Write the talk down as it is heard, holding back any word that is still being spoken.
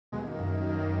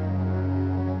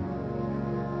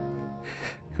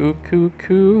Coo.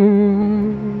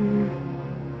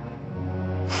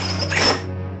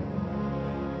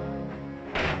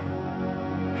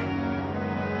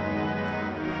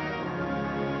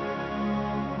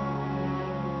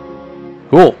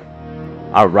 Cool.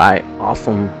 Alright,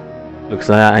 awesome. Looks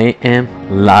like I am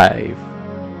live.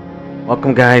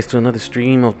 Welcome guys to another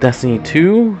stream of Destiny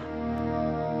 2.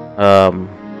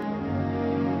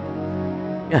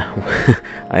 Yeah,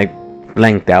 I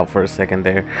blanked out for a second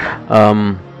there.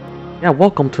 Yeah,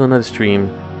 welcome to another stream,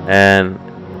 and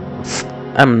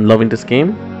I'm loving this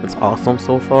game. It's awesome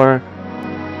so far.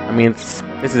 I mean, this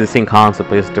is the same concept,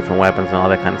 but it's different weapons and all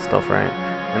that kind of stuff, right?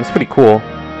 And it's pretty cool.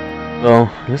 So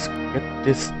let's get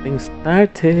this thing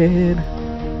started.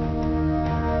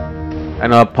 I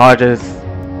know I apologize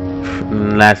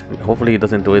hopefully it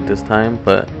doesn't do it this time,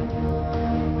 but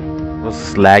it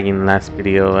was lagging in the last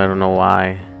video. I don't know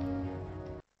why.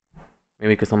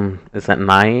 Maybe because it's at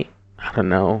night. I don't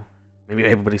know. Maybe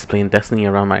everybody's playing Destiny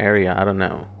around my area. I don't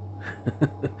know.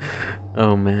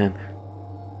 Oh man.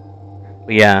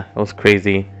 But yeah, it was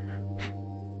crazy.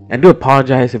 I do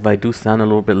apologize if I do sound a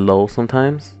little bit low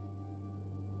sometimes.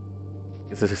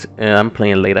 I'm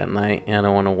playing late at night and I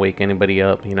don't want to wake anybody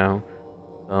up, you know.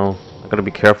 So I gotta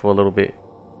be careful a little bit.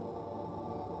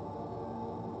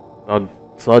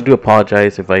 So I do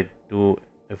apologize if I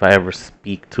ever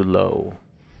speak too low.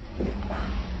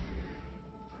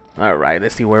 Alright,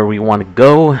 let's see where we want to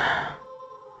go.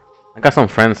 I got some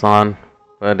friends on,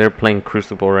 but they're playing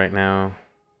Crucible right now.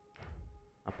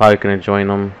 I'm probably gonna join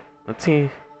them. Let's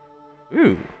see.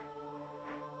 Ooh.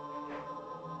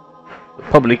 The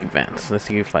public events. Let's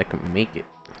see if I can make it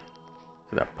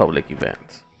to that public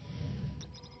event.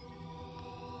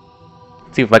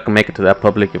 Let's see if I can make it to that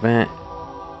public event.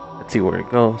 Let's see where it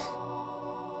goes.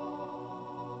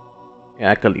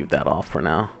 Yeah, I could leave that off for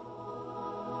now.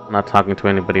 I'm not talking to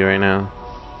anybody right now.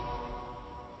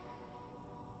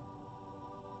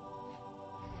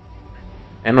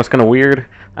 And what's kind of weird,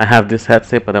 I have this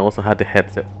headset, but I also had the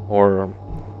headset for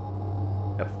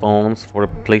headphones for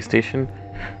the PlayStation.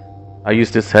 I use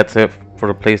this headset for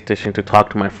the PlayStation to talk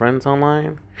to my friends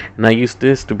online, and I use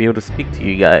this to be able to speak to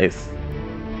you guys.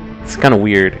 It's kind of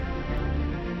weird.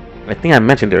 I think I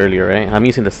mentioned it earlier, right? I'm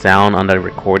using the sound on the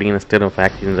recording instead of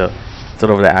the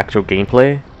actual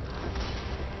gameplay,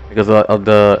 because the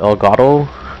Elgato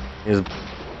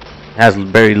has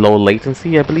very low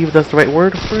latency. I believe that's the right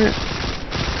word for it.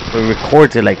 So it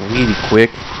records it like really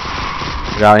quick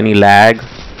without any lag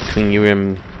between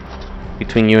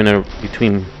the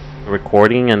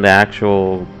recording and the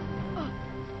actual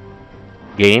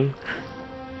game.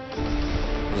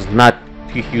 There's not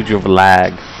too huge of a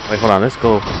lag. Wait, hold on, let's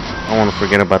go. I don't want to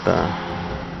forget about that.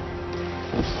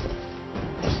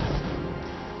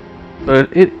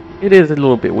 But it is a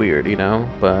little bit weird, you know,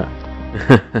 but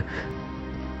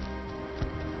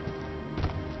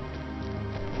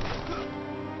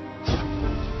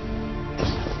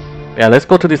yeah, let's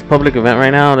go to this public event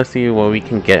right now. Let's see what we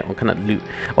can get. What kind of loot?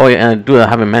 Oh yeah, and I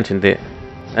haven't mentioned it.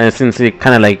 And since it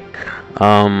kind of like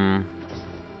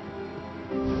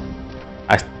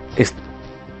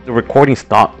the recording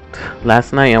stopped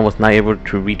last night, I was not able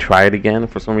to retry it again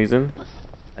for some reason.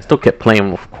 I still kept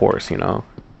playing, of course, you know.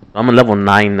 I'm on level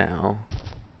 9 now.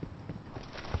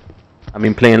 I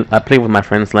played with my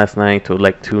friends last night till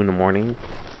like 2 in the morning.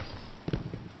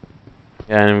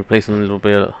 Yeah, and we played some little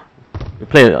bit. We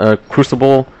played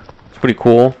Crucible. It's pretty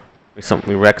cool.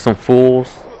 We wrecked some fools.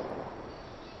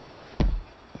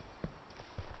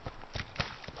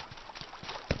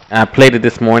 And I played it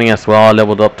this morning as well. I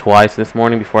leveled up twice this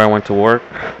morning before I went to work.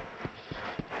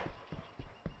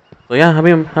 So yeah,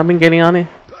 I've been getting on it.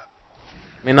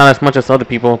 I mean, not as much as other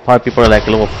people. Probably people are like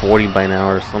level 40 by now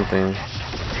or something.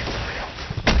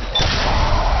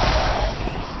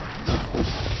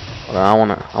 But I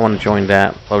wanna join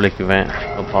that public event.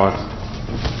 So pause.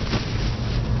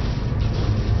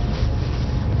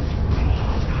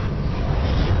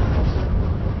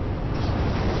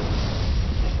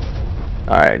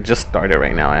 Alright, just started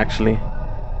right now actually.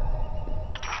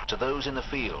 To those in the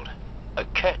field, a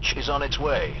catch is on its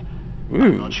way. Ooh.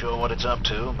 I'm not sure what it's up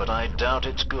to, but I doubt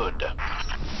it's good.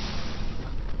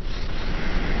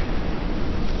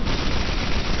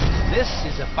 This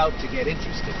is about to get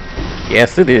interesting.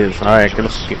 Yes, it is. Alright,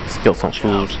 let's kill some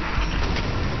fools.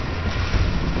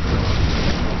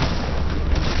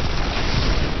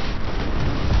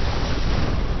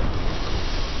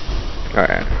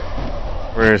 Alright.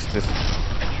 Where is this?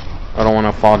 I don't want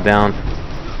to fall down.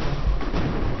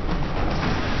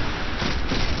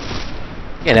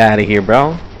 Get out of here,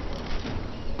 bro.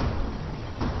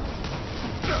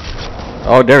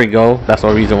 Oh, there we go. That's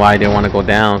the reason why I didn't want to go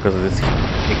down, because of this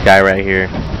Big guy right here.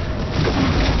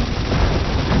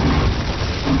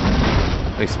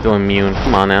 He's still immune.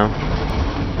 Come on now.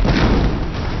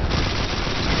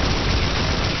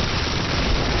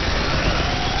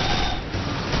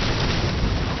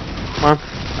 Come on.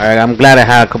 Alright, I'm glad I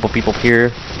had a couple people here.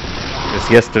 Just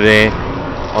yesterday,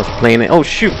 I was playing it. Oh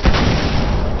shoot!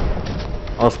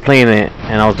 I was playing it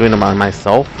and I was doing it by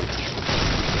myself.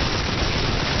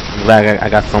 I'm glad I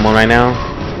got someone right now.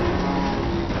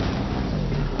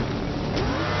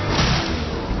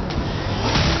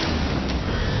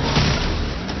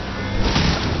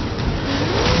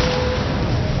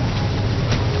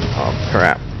 Oh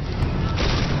crap.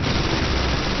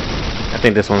 I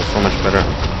think this one's so much better.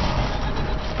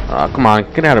 Come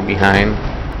on, get out of behind.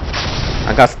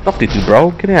 I got stuff to do,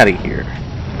 bro. Get out of here.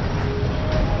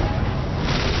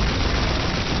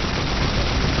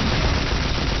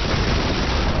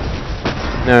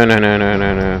 No, no, no, no,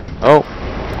 no, no. Oh,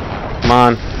 come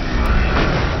on.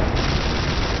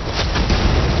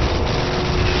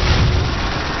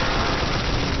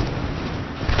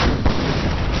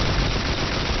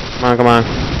 Come on, come on.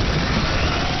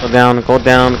 Go down, go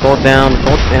down, go down,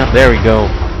 go down. There we go.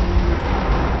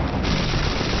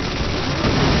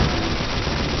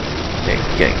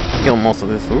 Okay, kill most of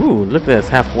this. Ooh, look at this,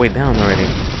 halfway down already.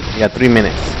 We got 3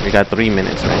 minutes. We got 3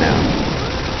 minutes right now.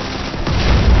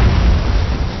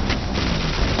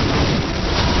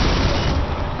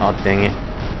 Oh, dang it.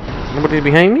 Nobody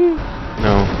behind me?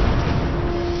 No.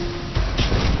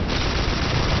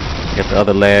 Get the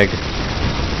other leg.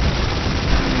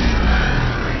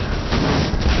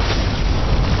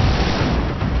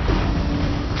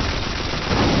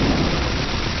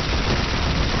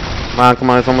 Come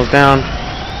on, it's almost down.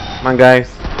 Come on, guys.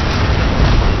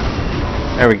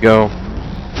 There we go.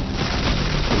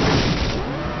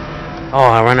 Oh,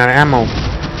 I ran out of ammo.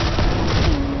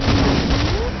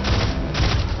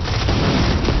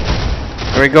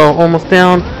 There we go, almost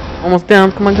down. Almost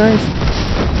down, come on, guys.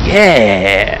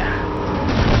 Yeah!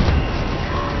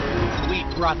 We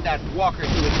brought that walker to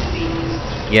its knees.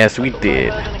 Yes, we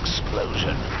did. An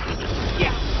explosion.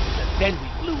 Yeah, and then we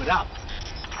blew it up.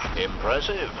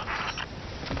 Impressive.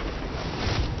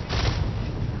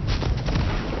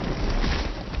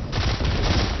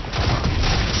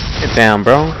 Get down,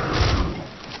 bro.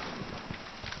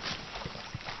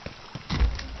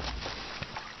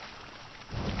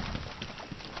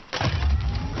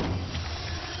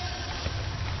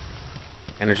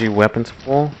 Energy weapons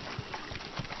full.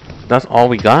 That's all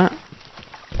we got?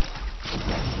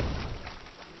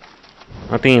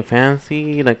 Nothing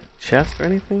fancy, like chest or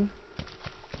anything?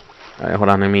 Alright, hold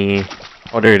on, let me...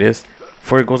 Oh, there it is.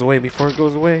 Before it goes away, before it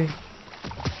goes away.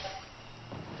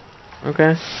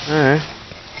 Okay, alright.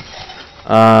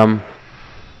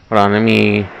 Hold on, let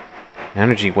me...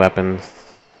 Energy weapons.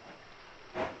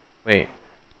 Wait.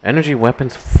 Energy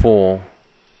weapons full.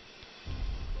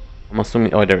 I'm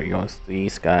assuming... Oh, there it goes.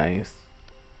 These guys.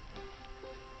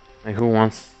 Like, who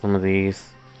wants some of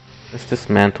these? Let's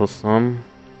dismantle some.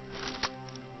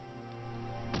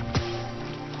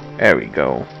 There we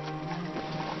go.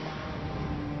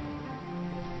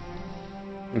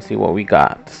 Let's see what we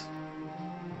got.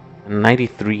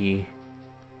 93.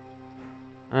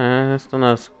 Still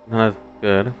not as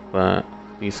good, but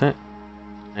decent.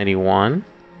 91.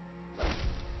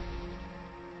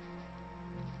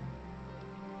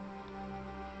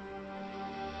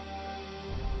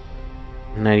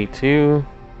 $92.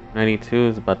 92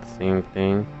 is about the same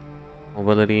thing.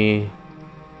 Mobility.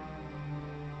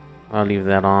 I'll leave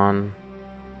that on.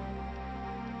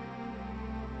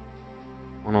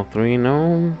 103,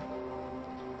 no.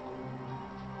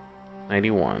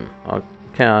 91.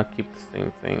 Okay, I'll keep the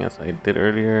same thing as I did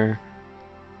earlier.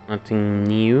 Nothing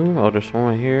new. Oh, there's one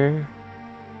right here.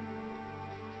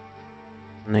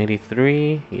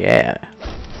 93. Yeah.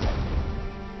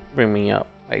 Bring me up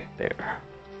right there.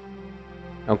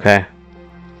 Okay.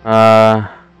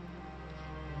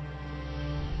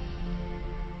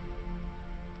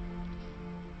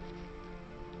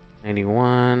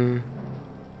 91.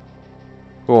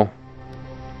 Cool.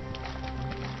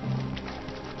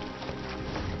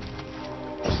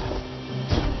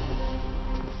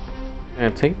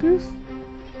 Can I take this?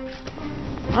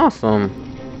 Awesome.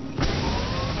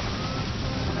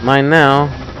 Mine now.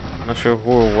 Not sure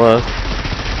who it was.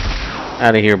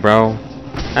 Out of here, bro.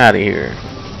 Out of here.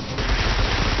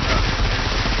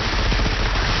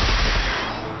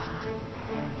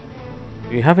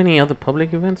 Do you have any other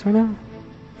public events right now?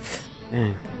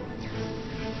 Dang.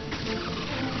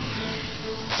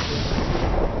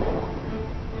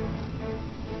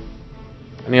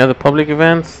 Any other public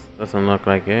events? Doesn't look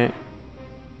like it.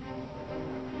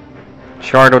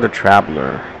 Shard of the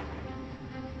Traveler.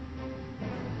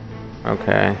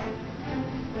 Okay.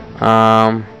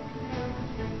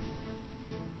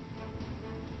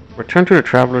 Return to the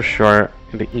Traveler Shard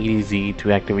in the EDZ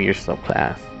to activate your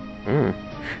subclass.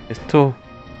 It's still.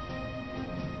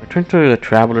 Return to the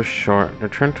Traveler Shard.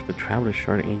 Return to the Traveler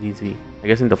Shard in EDZ. I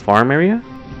guess in the farm area?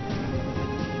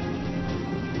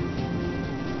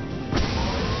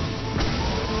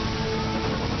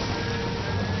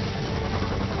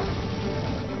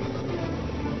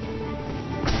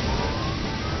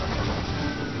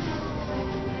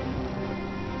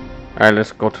 Alright,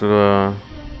 let's go to the...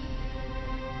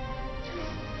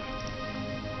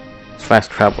 Let's fast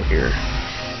travel here.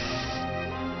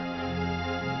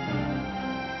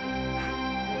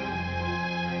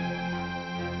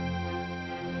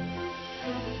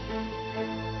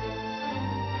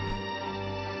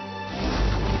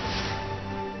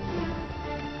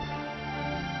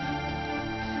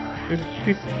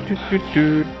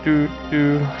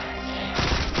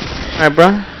 Alright,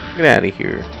 bruh. Get out of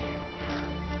here.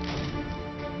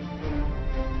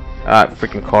 Ah,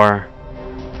 freaking car.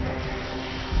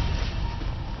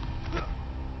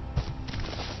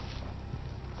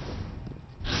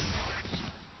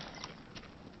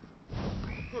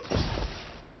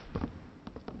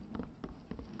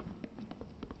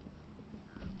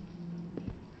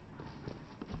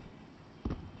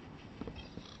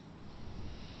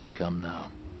 Come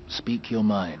now. Speak your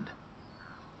mind.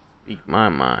 Speak my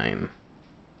mind.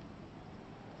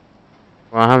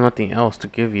 Well, I have nothing else to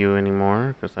give you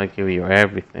anymore, because I give you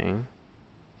everything.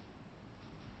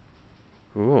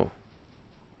 Cool.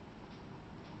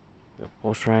 The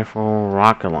pulse rifle,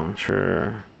 rocket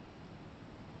launcher.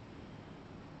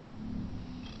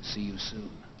 See you soon.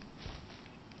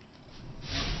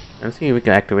 Let's see if we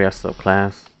can activate our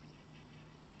subclass.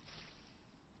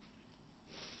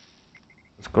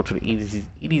 Let's go to the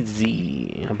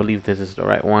EDZ. I believe this is the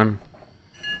right one.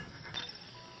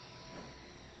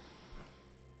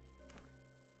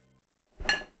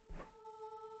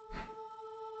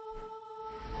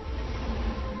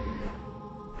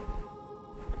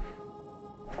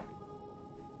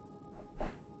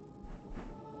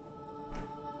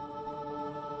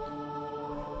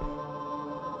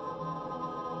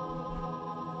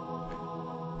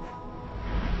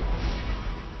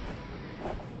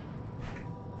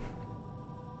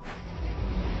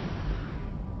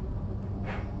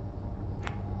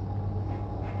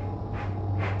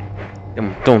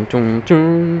 Dum dum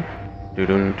dum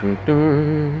dum dum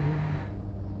dum.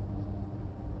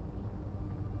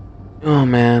 Oh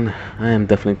man, I am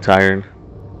definitely tired.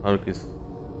 Oh, because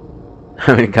I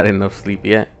haven't got enough sleep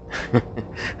yet.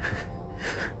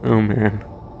 Oh man,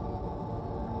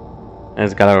 I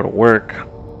just got out of work,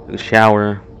 took a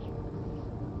shower,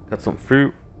 got some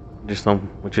fruit,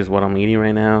 which is what I'm eating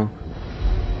right now,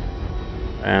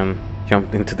 and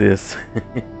jumped into this.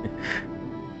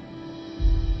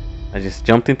 I just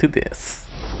jumped into this.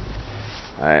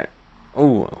 Alright.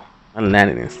 Oh, I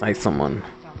landed inside someone.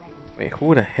 Wait,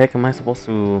 who the heck am I supposed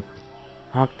to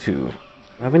talk to? Do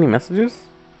I have any messages?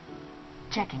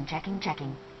 Checking.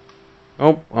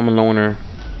 Oh, I'm a loner.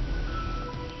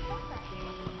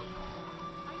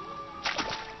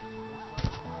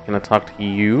 Can I talk to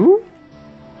you?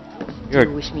 Do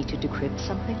you wish me to decrypt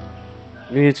something?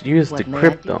 Use What may I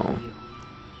decrypt do though. for you?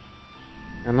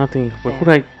 And nothing. But who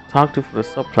do I talk to for the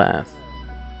subclass?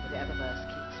 The Eververse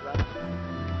keeps running.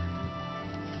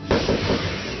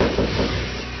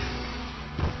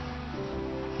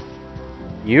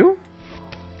 You?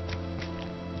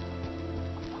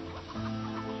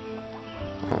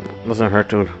 Oh, doesn't hurt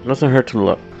to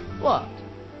look. What?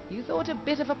 You thought a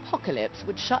bit of apocalypse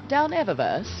would shut down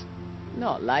Eververse?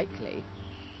 Not likely.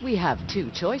 We have two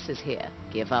choices here.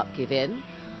 Give up, give in,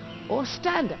 or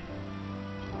stand up.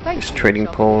 Thanks It's for trading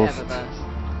shopping post. Eververse.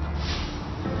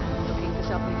 Looking for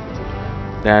something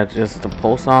particular? That's just the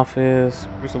post office,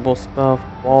 Crucible stuff,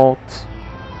 vault.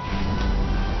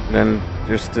 And then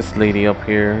there's this lady up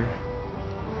here.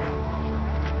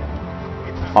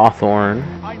 Hawthorne.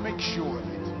 I make sure of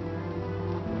it.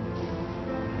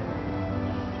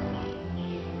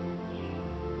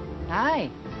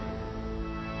 Hi.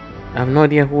 I have no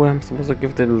idea who I'm supposed to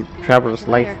give the Traveler's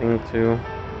Light thing to.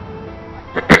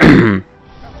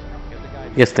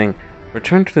 Yes, thing.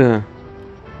 Return to the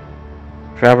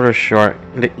Traveler's Shard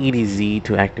in the EDZ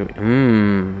to activate.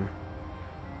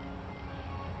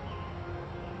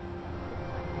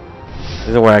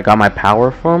 Is it where I got my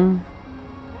power from?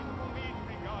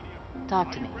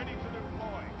 Talk to me.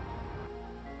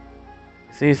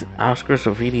 It says outskirts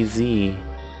of EDZ.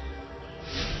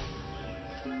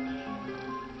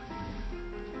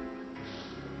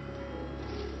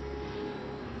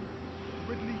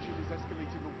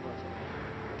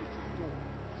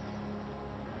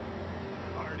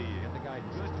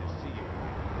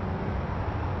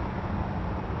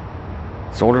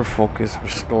 Solar focus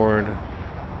restored.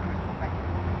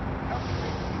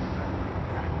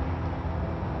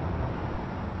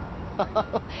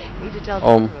 Need to tell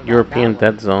Trevor about European that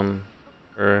one. Dead Zone.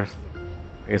 Earth.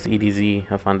 I guess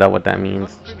EDZ. I found out what that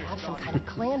means. Should have some kind of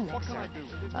clan mixer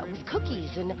with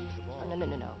cookies and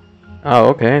no. Oh,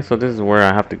 okay. So this is where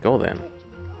I have to go then.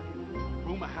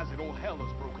 Rumor has it all hell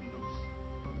has broken loose.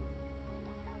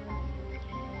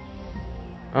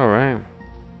 Alright.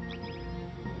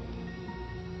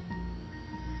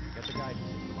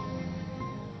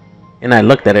 And I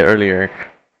looked at it earlier.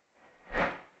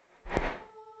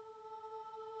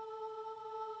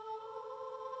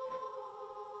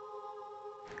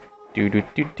 Do do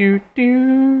do do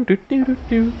do do do do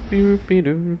do do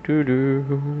do do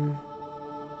do.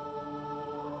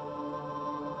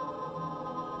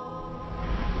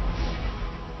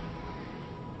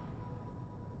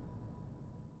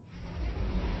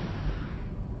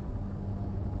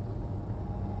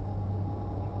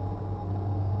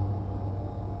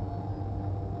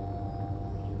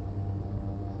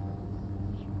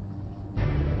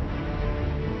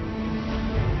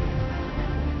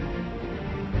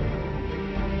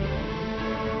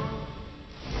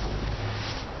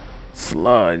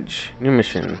 Sludge. New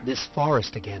mission. This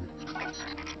forest again.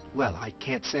 Well, I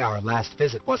can't say our last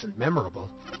visit wasn't memorable.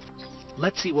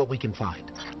 Let's see what we can find.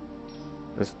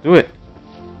 Let's do it.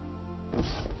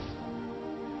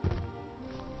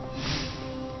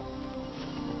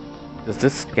 Does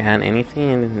this scan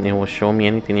anything and it will show me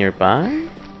anything nearby?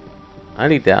 I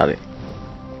highly doubt it.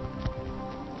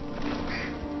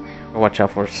 Watch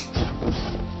out for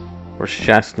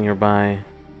chests nearby.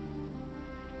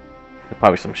 There's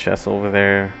probably some chests over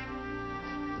there.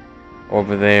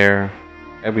 Over there.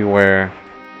 Everywhere.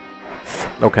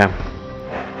 Okay.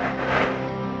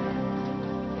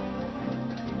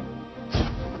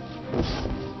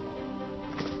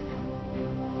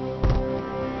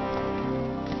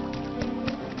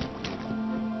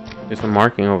 There's some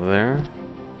marking over there.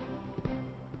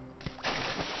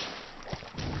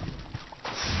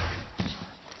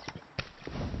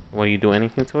 Will you do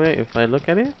anything to it if I look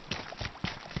at it?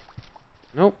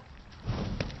 Nope.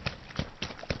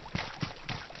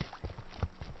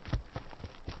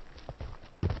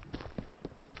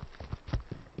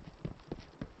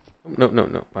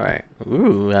 No. Alright.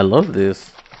 Ooh, I love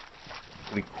this.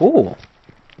 Pretty cool.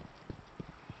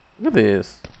 Look at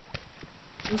this.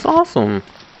 It's awesome.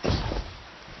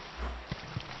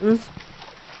 It's...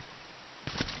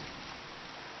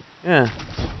 Yeah.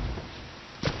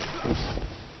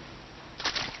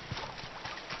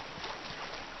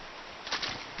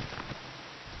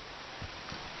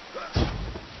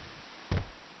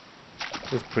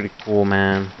 It's pretty cool,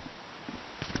 man.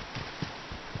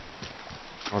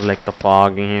 I like the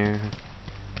fog in here.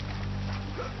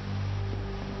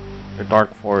 The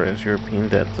Dark Forest, European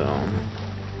Dead Zone.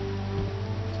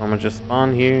 So I'm gonna just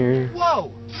spawn here.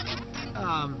 Whoa!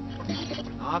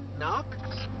 Knock, knock?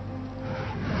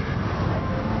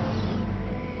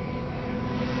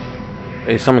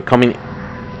 Is someone coming?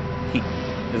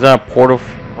 Is that a portal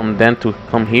from them to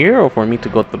come here, or for me to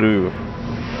go through?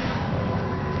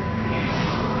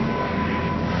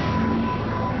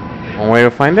 One way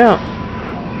to find out.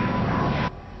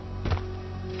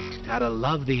 Gotta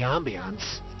love the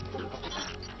ambiance.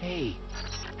 Hey,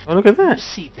 Oh, look at you that.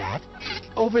 see that?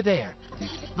 Over there.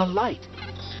 The light.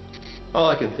 All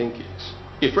I can think is,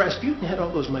 if Rasputin had all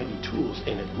those mighty tools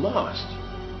and it lost,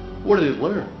 what did it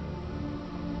learn?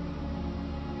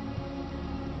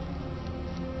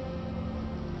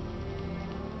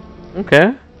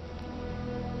 Okay.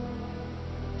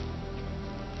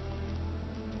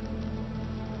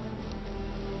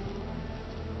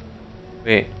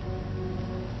 Wait.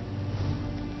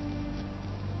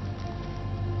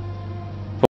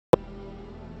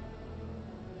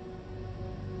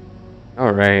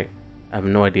 Alright. I have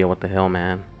no idea what the hell,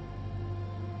 man.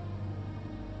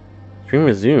 Stream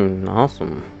resumed.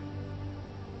 Awesome.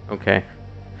 Okay.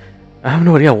 I have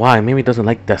no idea why. Maybe it doesn't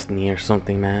like Destiny or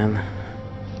something, man.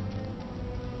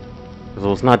 Because it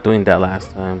was not doing that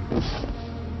last time.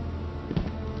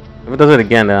 If it does it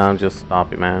again, then I'll just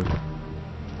stop it, man.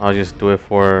 I'll just do it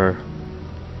for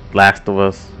Last of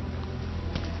Us.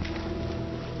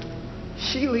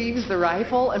 She leaves the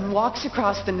rifle and walks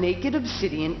across the naked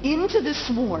obsidian into the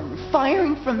swarm,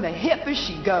 firing from the hip as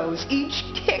she goes, each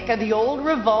kick of the old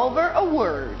revolver a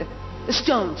word. The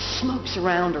stone smokes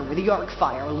around her where the arc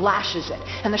fire lashes it,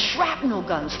 and the shrapnel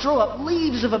guns throw up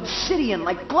leaves of obsidian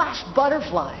like glass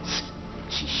butterflies.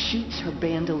 She shoots her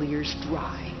bandoliers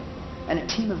dry, and a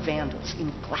team of vandals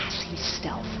in glassy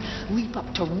stealth leap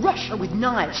up to rush her with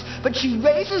knives, but she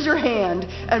raises her hand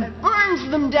and burns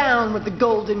them down with the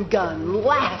golden gun,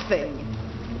 laughing.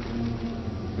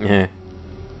 Yeah.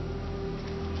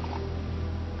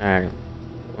 Alright.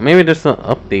 Well, maybe there's an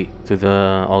update to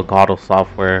the Elgato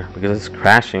software because it's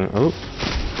crashing. Oh.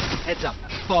 Heads up,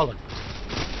 fallen.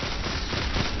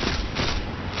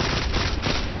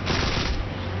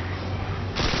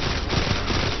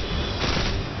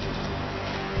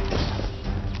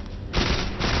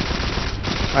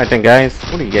 Alright then, guys.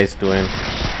 What are you guys doing?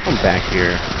 Come back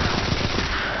here.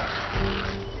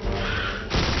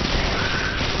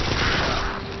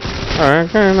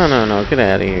 Alright, no. Get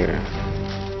out of here.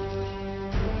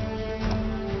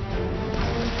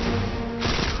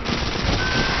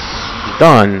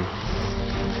 Done.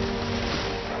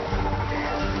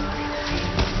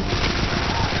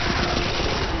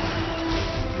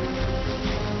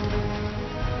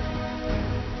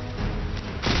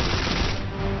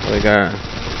 We gotta.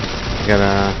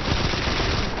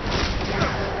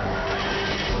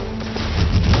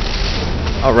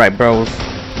 All right, bros.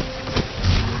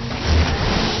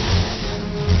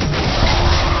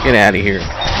 Get out of here.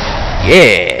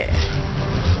 Yeah.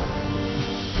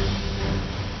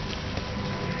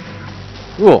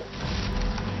 Cool.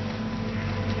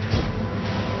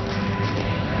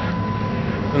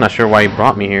 I'm not sure why he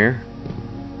brought me here.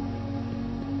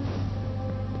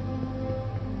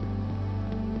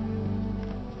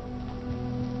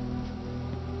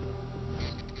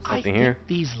 I think here.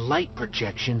 these light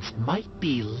projections might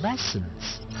be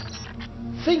lessons.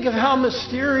 Think of how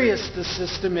mysterious the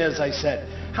system is, I said.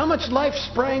 How much life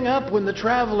sprang up when the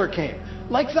Traveler came.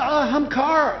 Like the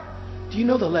Ahamkara. Do you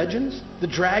know the legends? The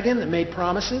dragon that made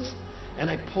promises? And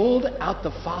I pulled out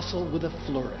the fossil with a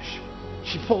flourish.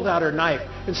 She pulled out her knife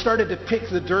and started to pick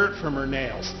the dirt from her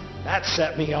nails. That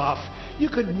set me off. You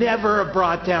could never have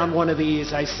brought down one of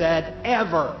these, I said.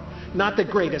 Ever. Not the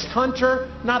greatest hunter,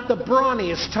 not the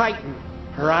brawniest titan.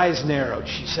 Her eyes narrowed.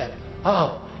 She said,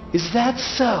 "Oh, is that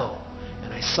so?"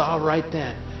 And I saw right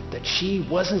then that she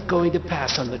wasn't going to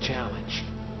pass on the challenge.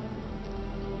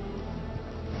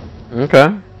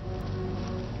 Okay.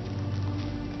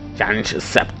 Challenge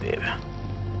accepted.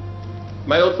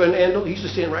 My old friend Andal, he used to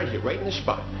stand right here, right in this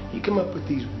spot. He'd come up with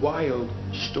these wild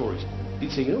stories.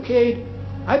 He'd say, "Okay,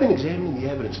 I've been examining the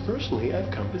evidence personally.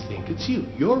 I've come to think it's you.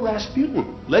 You're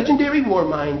Rasputin, legendary war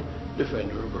mind,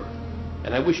 defender of Earth.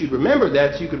 And I wish you'd remember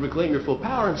that so you could reclaim your full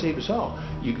power and save us all."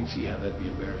 You can see how that'd be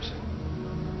embarrassing.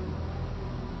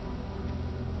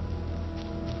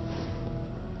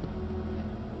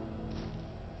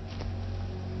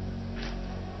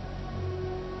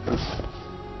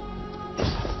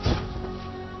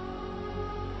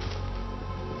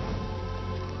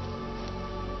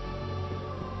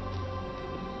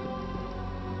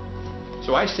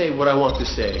 So I say what I want to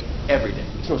say every day.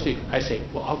 It's no secret. I say,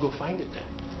 well, I'll go find it then.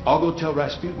 I'll go tell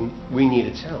Rasputin we need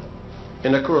its help.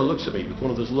 And Akura looks at me with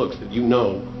one of those looks that you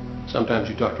know. Sometimes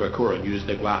you talk to Akura and you just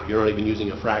think, wow, you're not even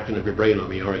using a fraction of your brain on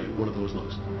me, are you? One of those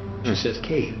looks. She says,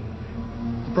 Cade,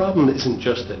 the problem isn't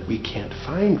just that we can't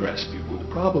find Rasputin. The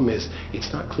problem is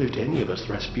it's not clear to any of us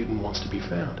Rasputin wants to be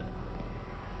found.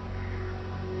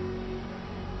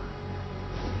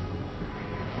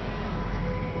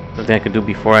 Something I could do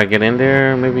before I get in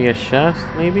there? Maybe a chest,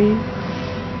 maybe?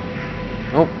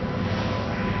 Nope.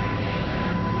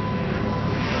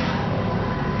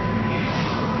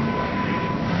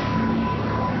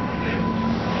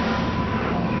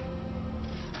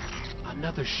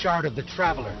 Another shard of the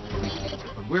Traveler.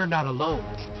 But we're not alone.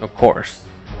 Of course.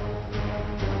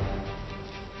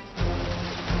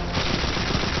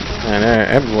 And they're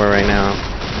everywhere right now.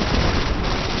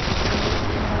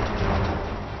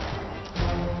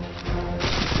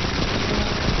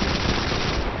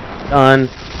 Done.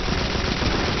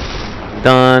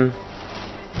 Done.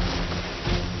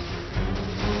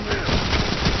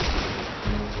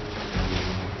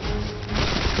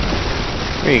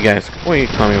 Where you guys? Where you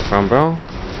coming from, bro?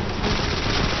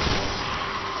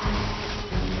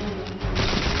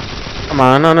 Come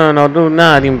on, no, do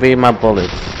not invade my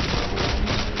bullets.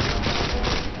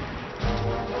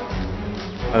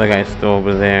 Other guy's still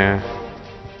over there.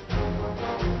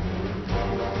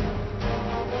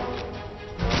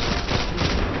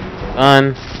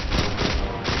 Done.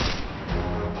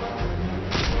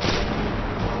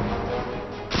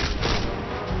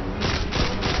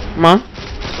 Come on.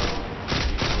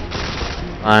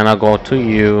 Fine, I'll go to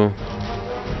you.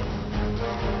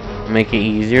 Make it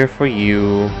easier for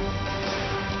you.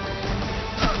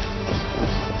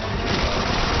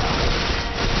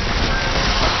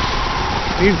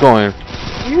 Where you going?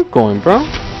 Where you going, bro?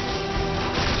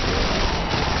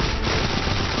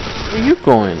 Where you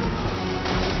going?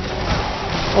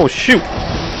 Oh shoot!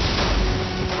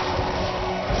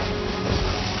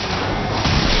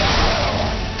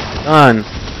 Done.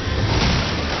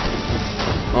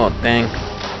 Oh dang.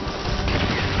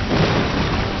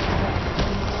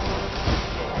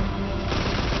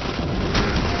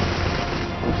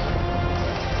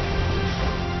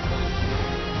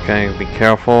 Okay, be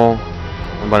careful.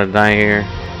 I'm about to die here.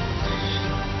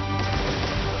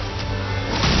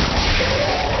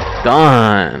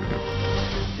 Done.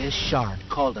 This shard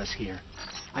called us here.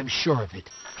 I'm sure of it.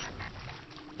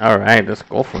 Alright, let's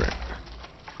go for it.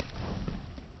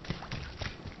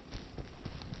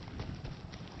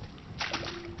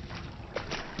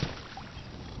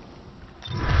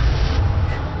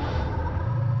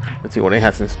 Let's see what it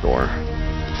has in store.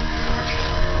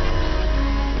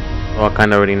 Oh, I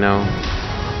kind of already know.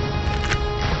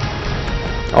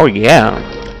 Oh yeah.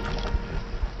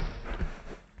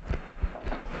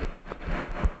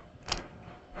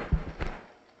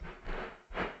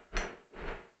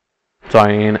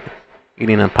 Sorry, I ain't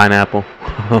eating a pineapple.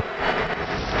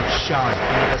 Shard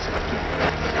gave us a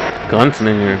gift.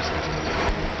 Gunslingers.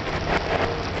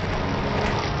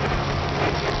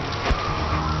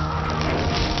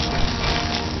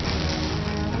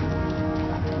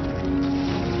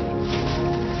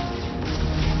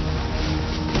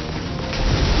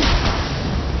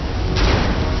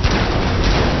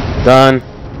 Done.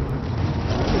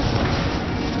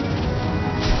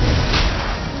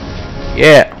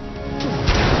 Yeah.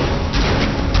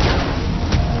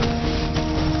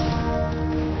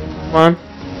 Come on.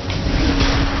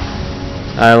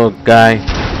 Alright, little guy.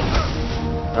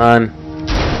 Done.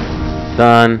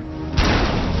 Done.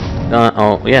 Done.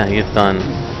 Oh, yeah, he's done.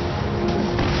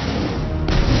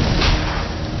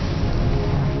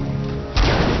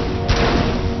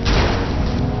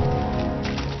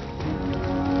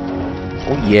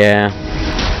 Oh yeah.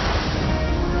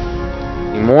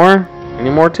 Any more? Any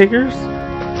more takers?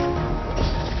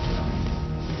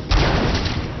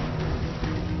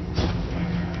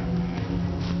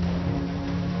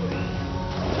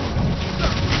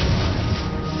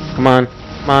 Come on,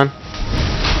 come on.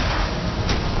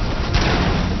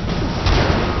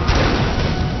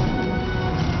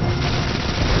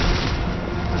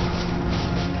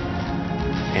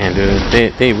 And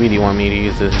dude, they really want me to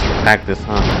use this to practice,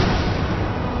 huh?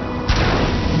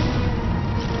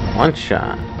 One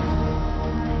shot.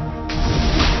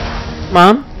 Come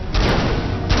on.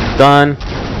 Done.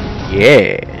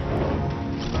 Yeah.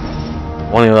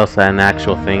 One of those an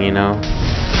actual thing, you know.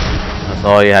 That's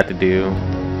all you had to do.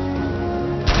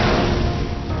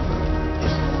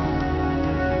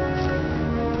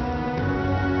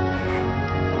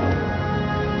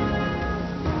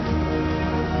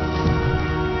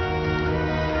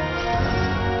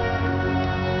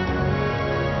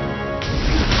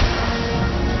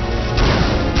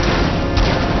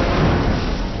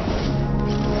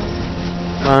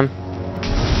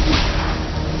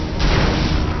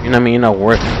 You know what I mean? Not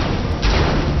worth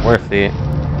it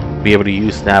to be able to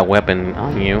use that weapon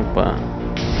on you, but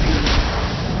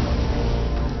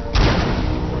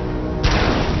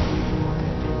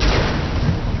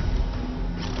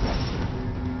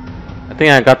I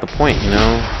think I got the point, you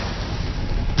know?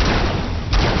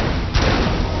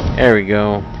 There we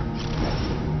go.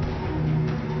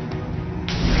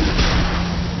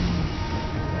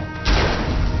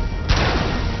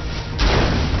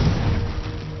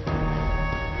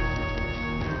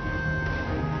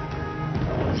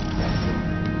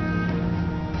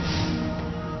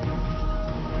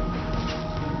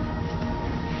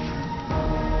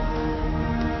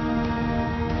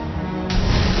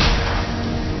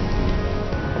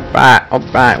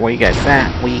 Alright, where you guys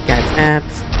at? Where you guys at?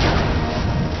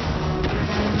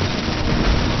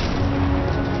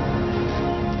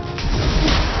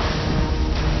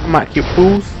 Come on, cute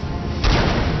fools.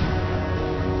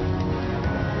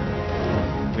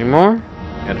 Any more?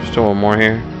 Yeah, there's still one more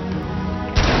here.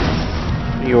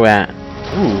 Where you at?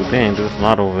 Ooh, dang, there's a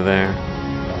lot over there.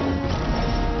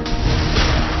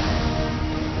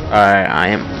 Alright, I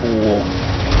am cool.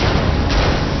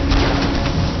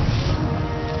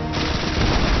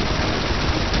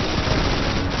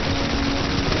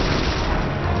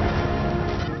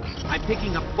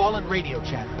 Picking up fallen radio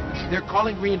chatter. They're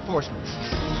calling reinforcements.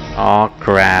 Aw,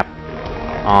 crap.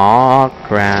 Aw,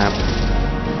 crap.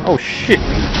 Oh, shit.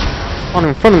 Spawn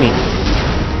in front of me.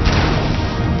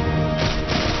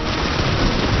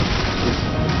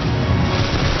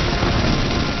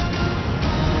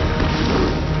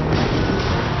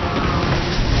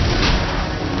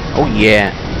 Oh,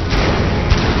 yeah.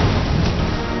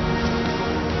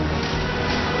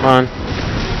 Come on.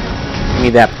 Give me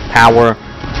that power.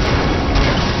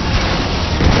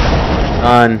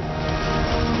 Done.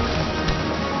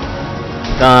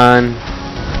 Done.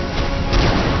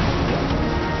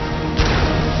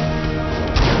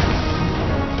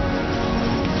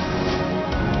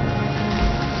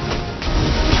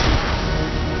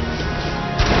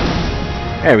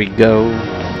 There we go.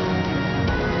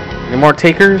 Any more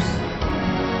takers?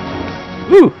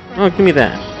 Ooh! Oh, give me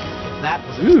that. That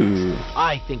was Ooh.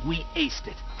 I think we aced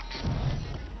it.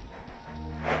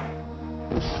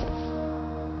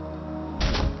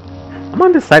 I'm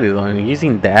undecided on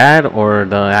using that or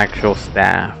the actual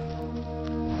staff.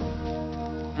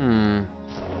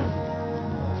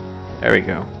 There we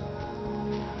go.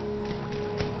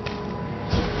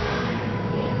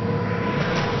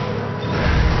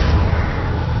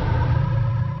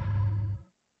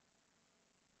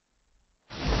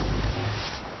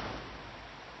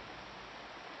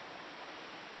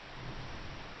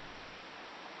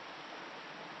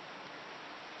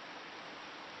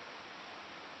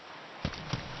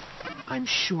 I'm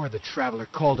sure the Traveler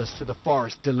called us to the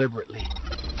forest deliberately.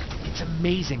 It's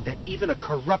amazing that even a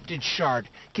corrupted shard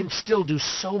can still do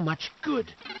so much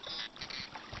good.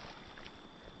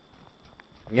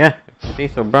 Yeah, I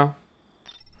think so, bro.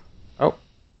 Oh.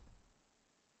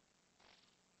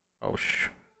 Oh,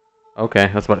 okay,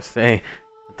 I was about to say.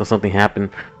 I thought something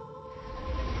happened.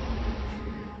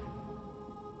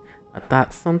 I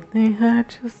thought something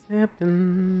had just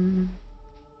happened.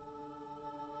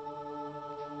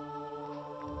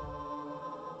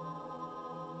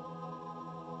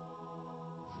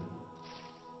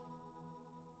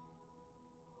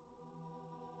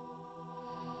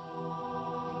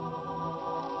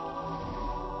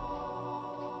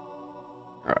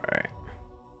 Alright.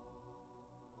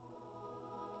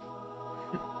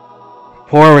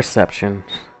 Poor reception.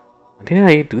 Didn't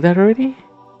I do that already?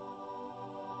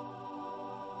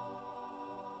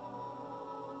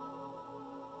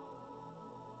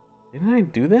 Didn't I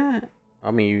do that?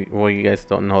 I mean, well, you guys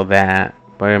don't know that,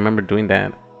 but I remember doing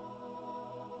that.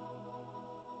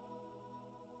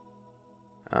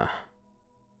 Now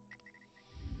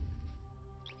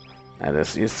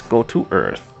let's just go to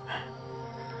Earth.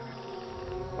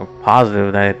 I'm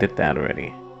positive that I did that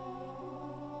already.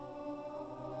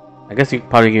 I guess you'd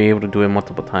probably be able to do it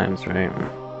multiple times, right?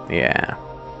 Yeah.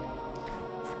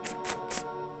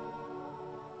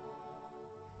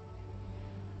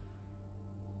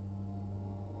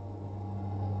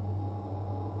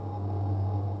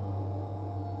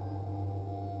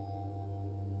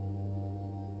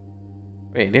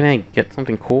 Wait, didn't I get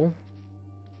something cool?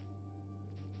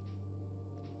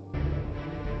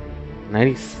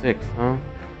 96, huh?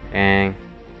 Dang.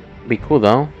 Be cool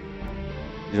though.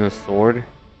 Using a sword.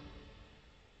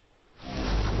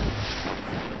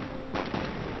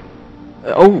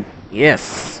 Oh,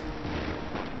 yes.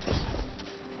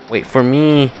 Wait, for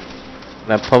me,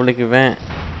 that public event.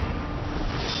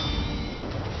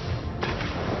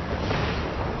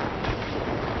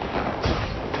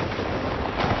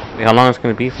 Wait, how long is it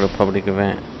gonna be for a public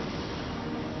event?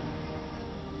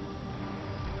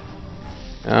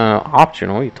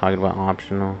 Optional? What are you talking about,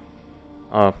 optional?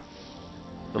 For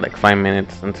like 5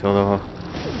 minutes until the...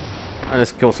 I'll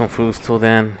just kill some foods till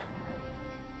then.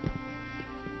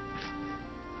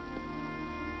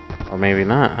 Or maybe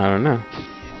not, I don't know.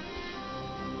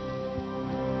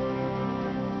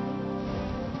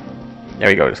 There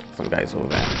we go, just some guys over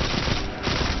there.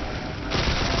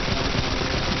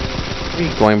 Where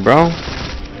you going, bro?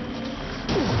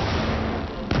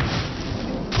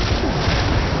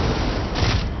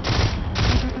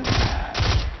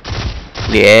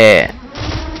 Yeah.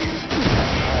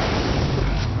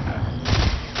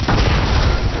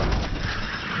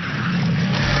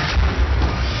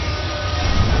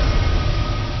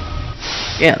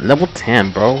 Yeah, level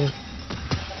 10, bro.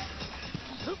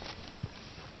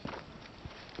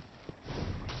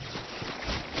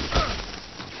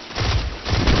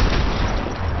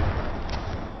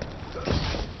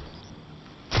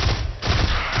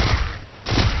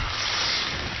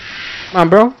 Come on,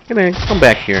 bro. Come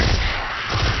back here.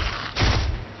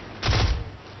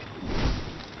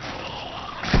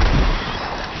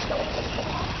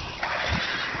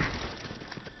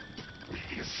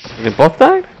 They both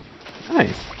died?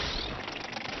 Nice.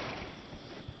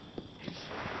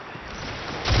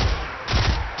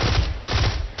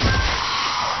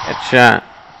 Headshot.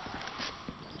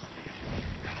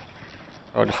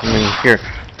 Oh, there's something here.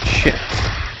 Shit.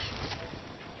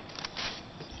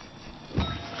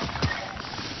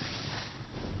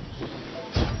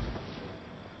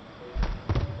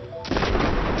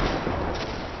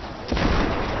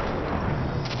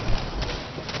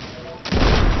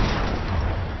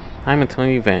 Time until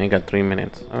the event. You got 3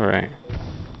 minutes. Alright.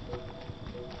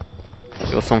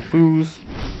 Kill some foos.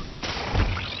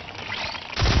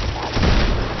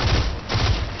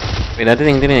 Wait, that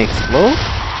thing didn't explode?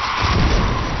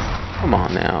 Come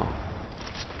on now.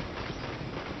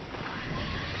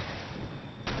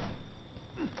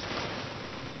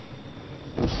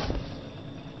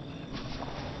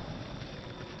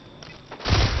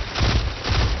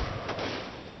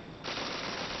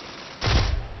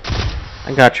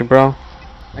 I got you, bro.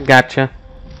 I got you.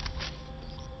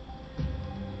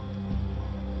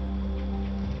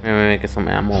 Maybe making some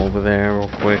ammo over there real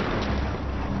quick.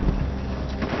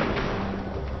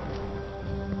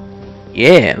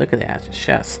 Yeah, look at that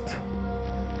chest.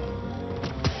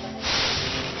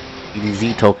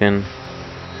 EDZ token.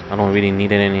 I don't really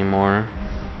need it anymore.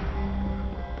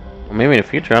 Well, maybe in the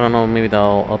future, I don't know, maybe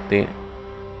they'll update.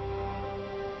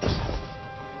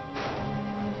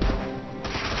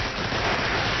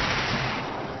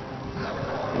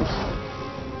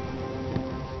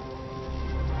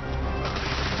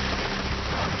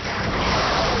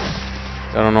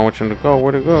 I don't know which one to go,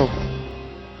 where to go.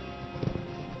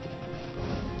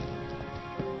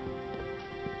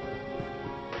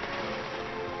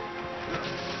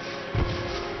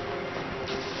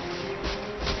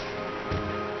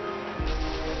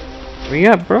 Where you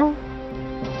at, bro?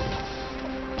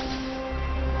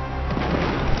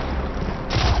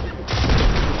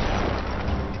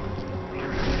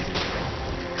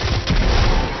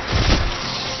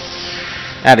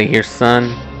 Out of here,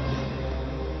 son.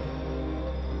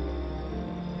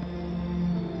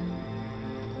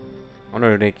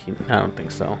 Wonder if they keep. I don't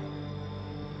think so.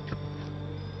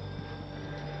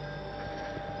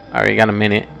 Alright, you got a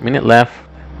minute. Minute left.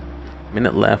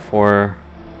 Minute left for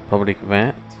public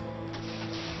event.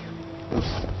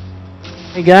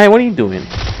 Hey guy, what are you doing?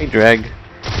 Hey Drag.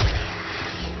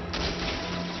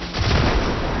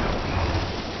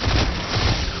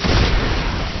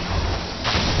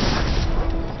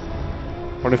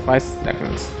 "45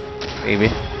 seconds, baby."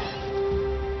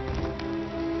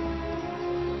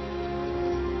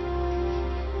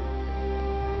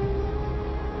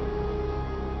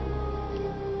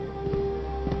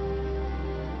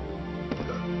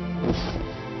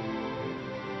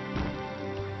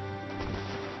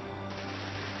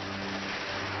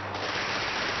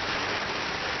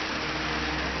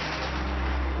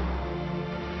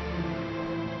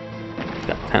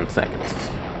 Got 10 seconds.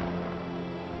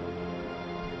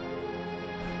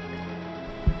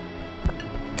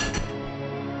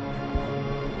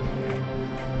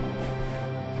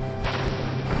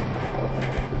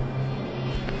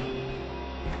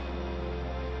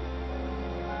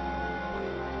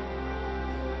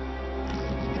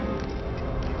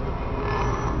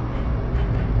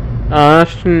 Oh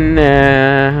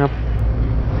snap.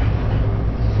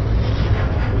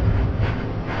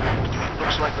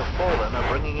 Looks like the Fallen are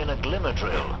bringing in a glimmer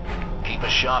drill. Keep a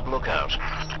sharp lookout.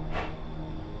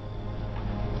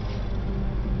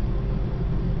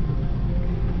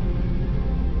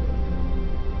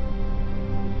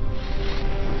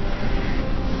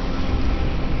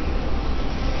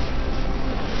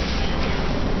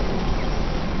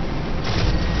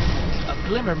 A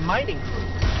Glimmer mining crew.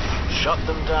 Shut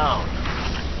them down.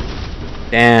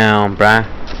 Damn, bruh.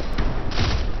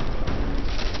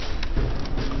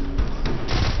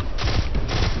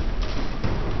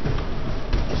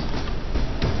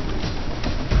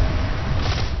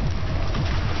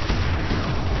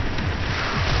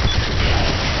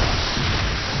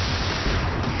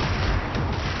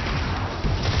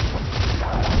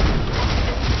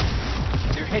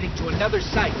 They're heading to another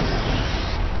site.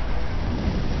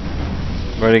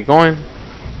 Where are they going?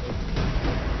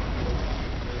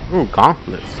 Ooh,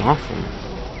 gauntlets, awesome.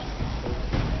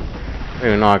 I didn't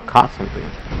even know I caught something.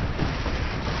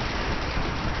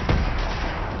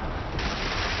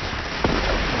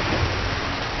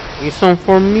 Need some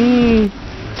for me.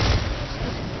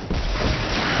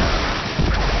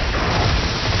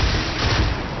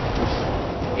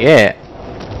 Yeah.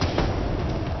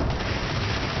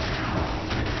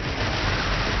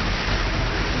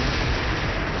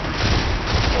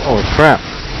 Oh crap.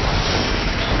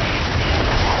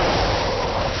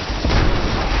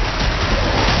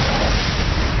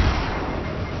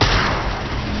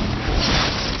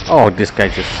 Oh, this guy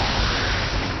just...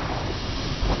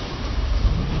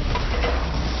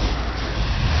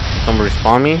 Someone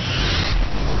respawn me?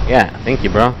 Yeah, thank you,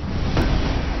 bro.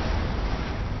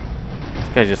 This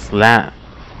guy just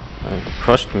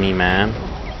crushed me, man.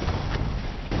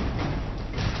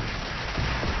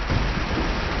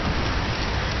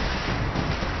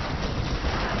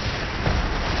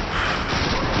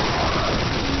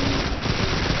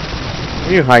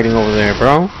 What are you hiding over there,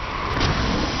 bro?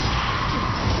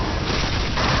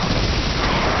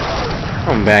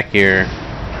 Come back here.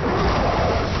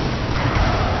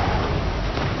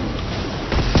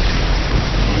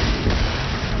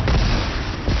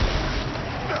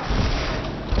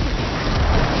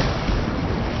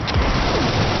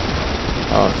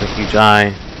 Oh, it's a huge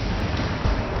eye.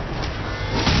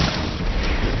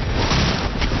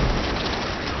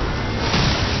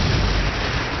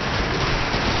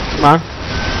 Come on.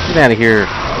 Get out of here.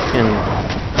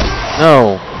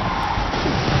 No.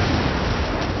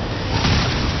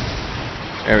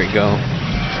 There we go.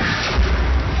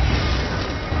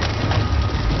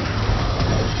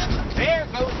 There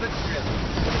goes the drill.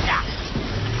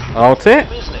 Yeah. Oh, that's it?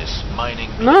 Business mining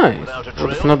Nice. without a Oh,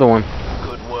 there's drill. another one.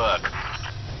 Good work.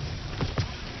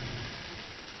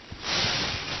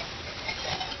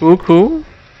 Cool, cool.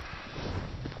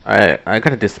 Alright, I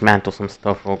gotta dismantle some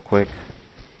stuff real quick.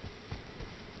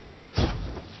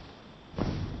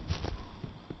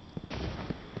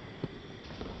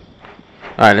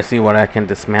 Alright, let's see what I can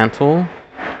dismantle.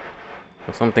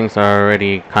 So some things are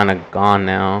already kind of gone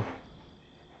now.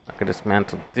 I could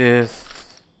dismantle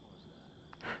this.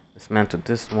 Dismantle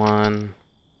this one.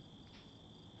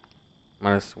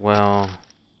 Might as well.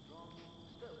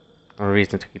 No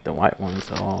reason to keep the white ones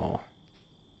at all.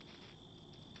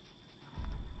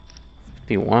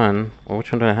 51. Well,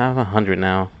 which one do I have? 100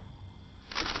 now.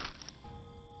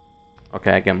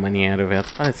 Okay, I get money out of it.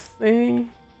 That's what I say.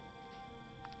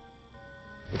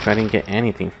 If I didn't get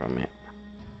anything from it.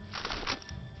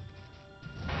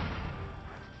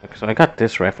 Okay, so I got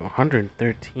this rifle.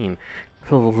 113.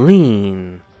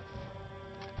 Clean.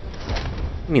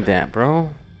 Give me that,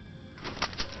 bro.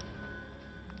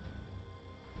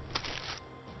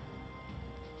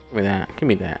 Give me that. Give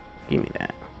me that. Give me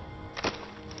that.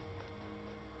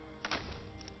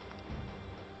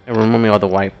 And remove me all the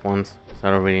white ones. So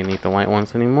I don't really need the white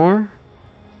ones anymore.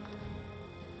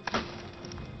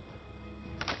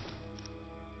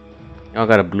 Y'all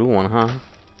got a blue one, huh?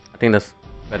 I think that's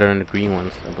better than the green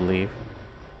ones, I believe.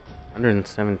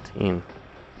 117.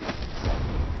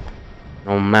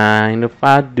 Don't mind if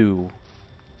I do.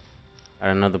 Got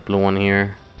another blue one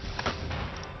here.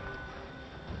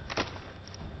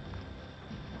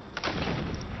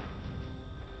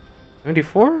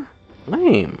 $94?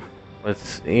 Lame.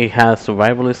 But it has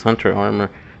survivalist hunter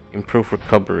armor, improved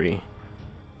recovery.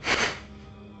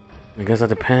 I guess that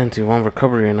depends. You want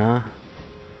recovery or not?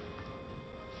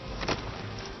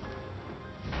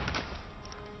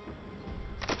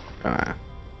 Alright.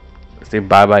 Let's say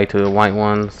bye bye to the white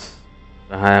ones.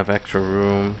 I have extra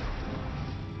room.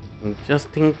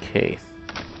 Just in case.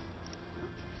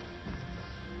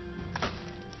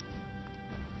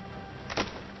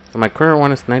 So my current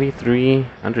one is 93,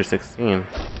 under 16.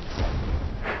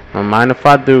 Don't mind if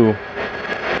I do.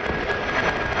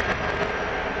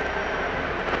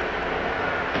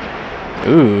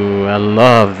 Ooh, I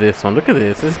love this one. Look at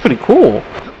this. This is pretty cool.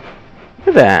 Look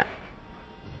at that.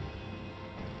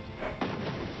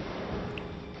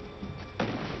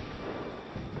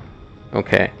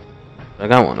 Okay. So I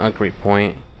got one upgrade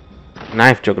point.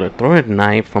 Knife juggler. Throw a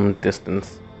knife from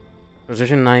distance.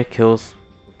 Precision knife kills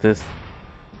with this.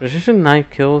 Precision knife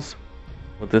kills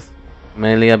with this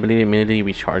melee ability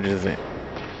immediately recharges it.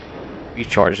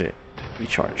 Recharge it.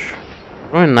 Recharge.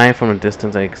 Throw a knife from a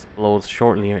distance that explodes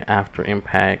shortly after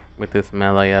impact with this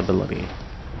melee ability.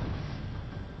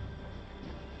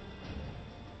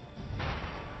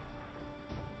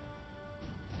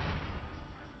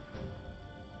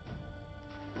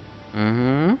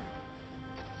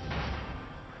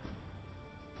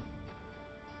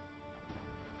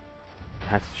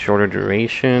 Has shorter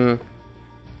duration.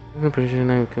 The precision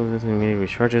knife kills this and immediately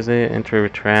recharges it. Enter a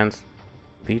trance.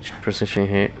 Each precision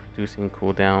hit, reducing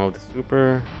cooldown of the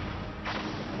super.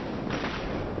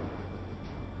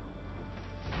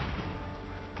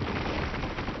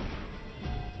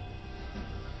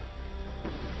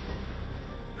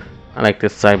 I like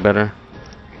this side better.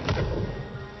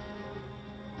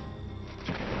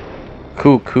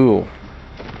 Cool, cool.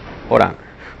 Hold on.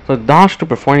 So dodge to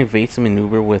perform evasive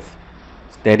maneuver with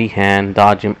steady hand.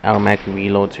 Dodging automatically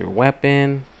reloads your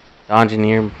weapon. Dodging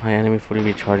nearby enemy fully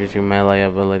recharges your melee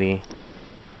ability.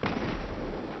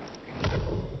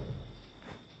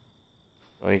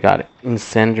 So you got it.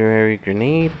 Incendiary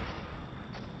grenade.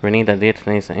 Grenade that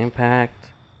detonates the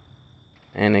impact.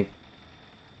 And it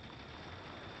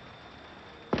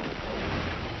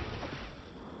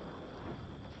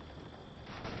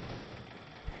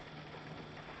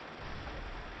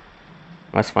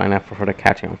that's fine. I prefer the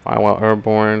catching on fire while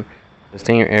airborne.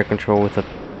 Sustain your air control with a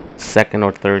second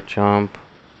or third jump.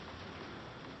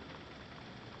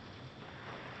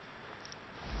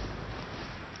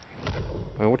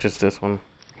 which is this one.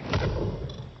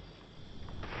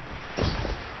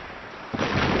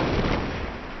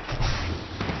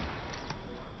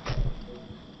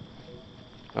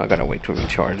 I gotta wait till it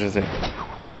recharges it.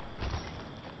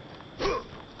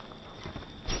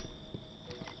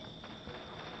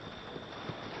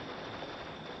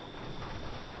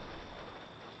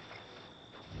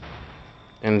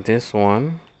 And this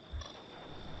one.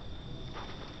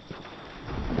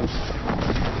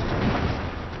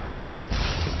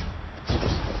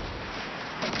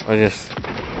 Or just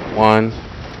one.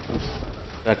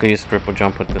 I could use triple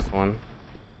jump with this one.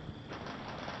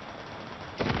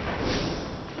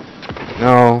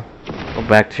 No. Go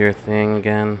back to your thing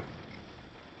again.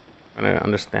 I don't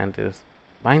understand this.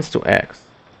 Binds to X.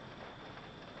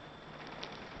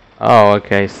 Oh,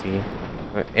 okay, I see.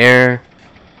 But air.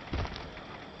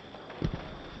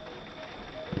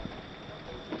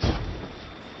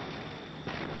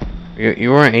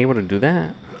 You weren't able to do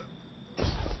that?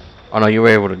 Oh no, you were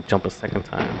able to jump a second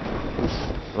time.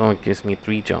 It only gives me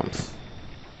 3 jumps.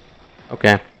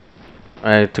 Okay.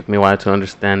 It took me a while to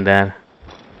understand that.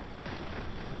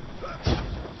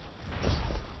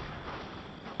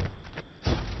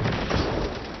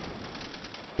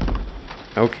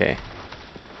 Okay.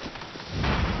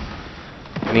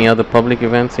 Any other public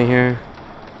events in here?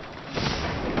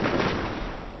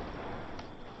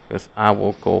 Because I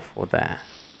will go for that.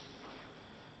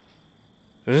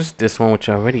 There's this one which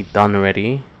I already done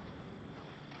already.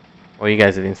 Well, you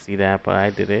guys didn't see that, but I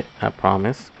did it. I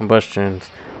promise. Combustions.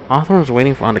 Hawthorne's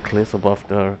waiting for on the cliffs above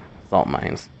the salt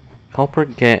mines. Help her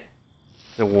get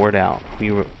the word out.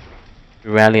 We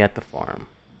rally at the farm.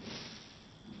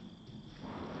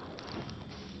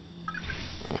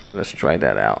 Let's try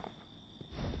that out.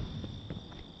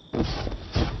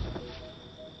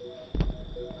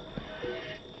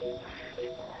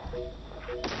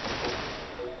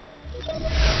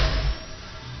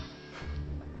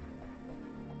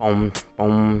 Boom,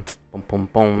 boom, boom, boom,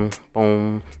 boom,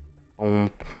 boom,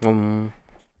 boom, boom.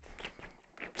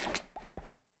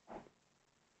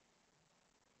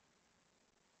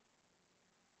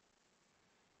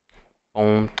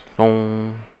 Boom,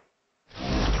 boom.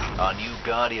 Our new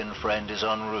guardian friend is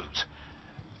en route.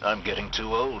 I'm getting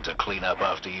too old to clean up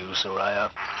after you,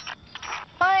 Soraya.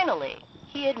 Finally,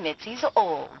 he admits he's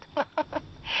old.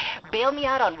 Bail me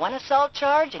out on one assault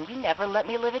charge and you never let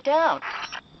me live it down.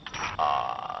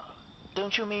 Ah,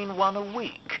 don't you mean one a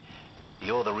week?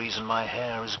 You're the reason my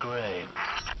hair is gray.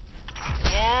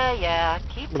 Yeah,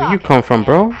 keep talking. Where do you come from,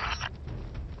 bro?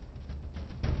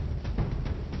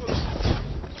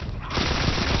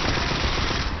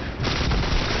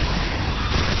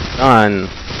 Done.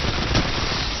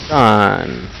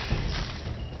 Done.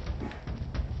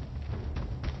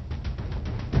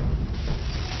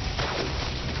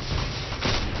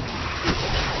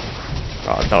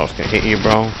 Oh, I thought I was gonna hit you,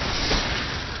 bro.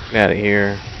 Get out of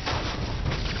here.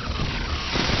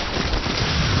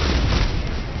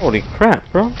 Holy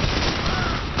crap, bro.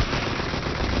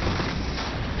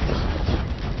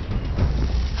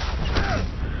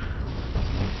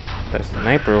 That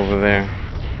sniper over there.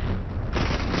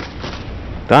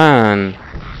 Done.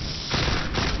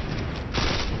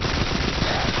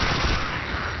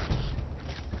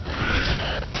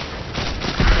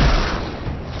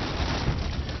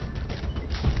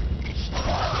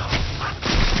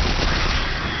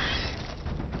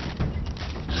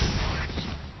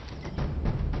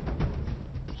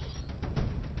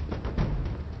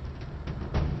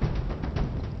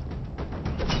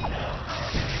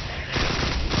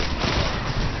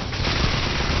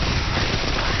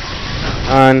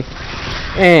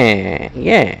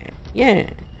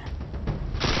 Yeah.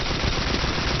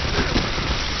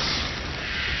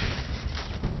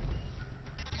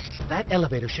 That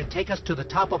elevator should take us to the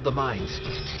top of the mines.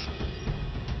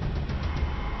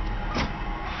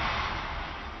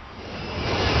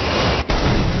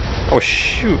 Oh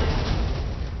shoot.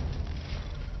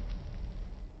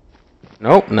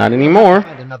 Nope, not anymore.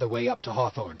 Find another way up to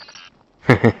Hawthorne.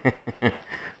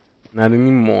 Not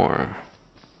anymore.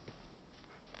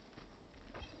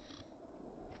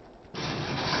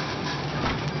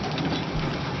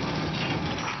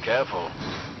 Careful.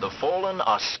 The Fallen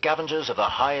are scavengers of the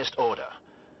highest order.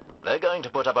 They're going to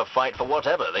put up a fight for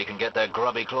whatever they can get their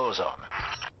grubby claws on.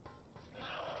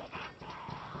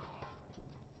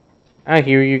 I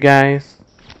hear you guys.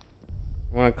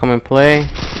 Wanna come and play?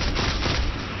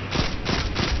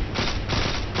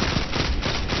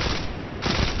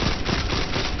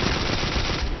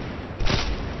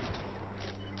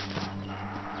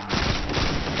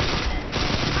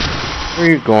 Where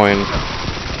are you going?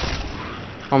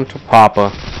 Come to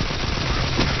Papa.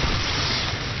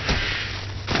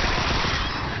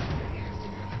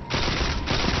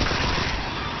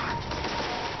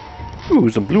 Ooh,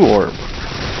 it's a blue orb.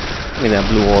 Give me that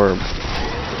blue orb.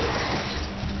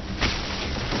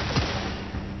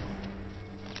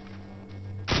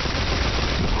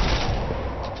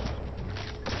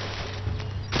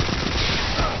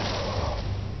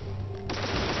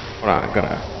 Hold on, I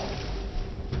gotta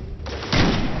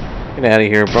get out of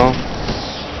here, bro.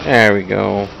 There we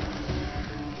go.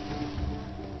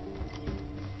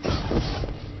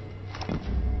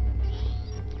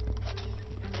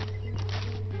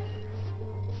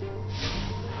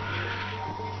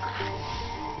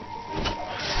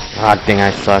 Ah, dang, I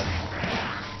suck.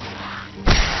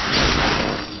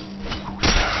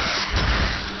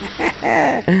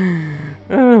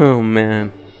 Oh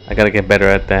man, I gotta get better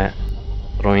at that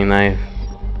throwing knife.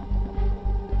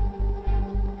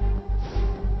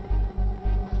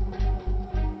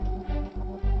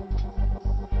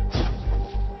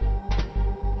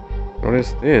 What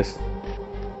is this?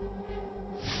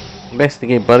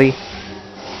 Investigate, buddy.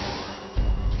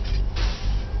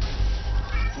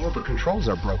 All the controls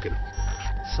are broken.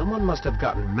 Someone must have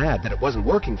gotten mad that it wasn't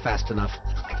working fast enough.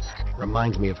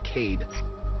 Reminds me of Cade.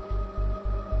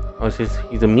 Oh,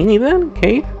 he's a meanie then,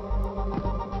 Cade?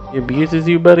 He abuses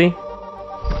you, buddy?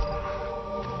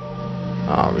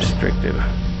 Oh, restricted.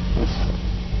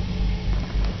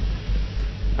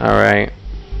 Alright.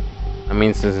 That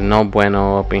means there's no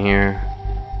bueno up in here.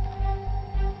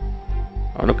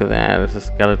 Oh, look at that. There's a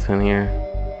skeleton here.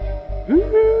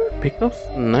 Ooh, pick up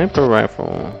sniper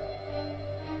rifle.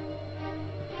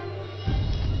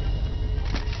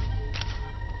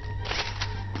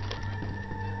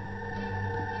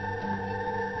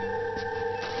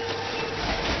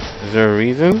 Is there a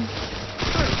reason?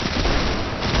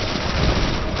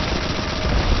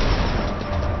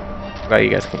 Right, you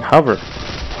guys can hover.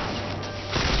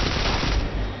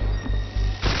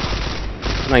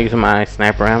 I'm not using my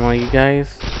sniper ammo, you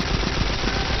guys.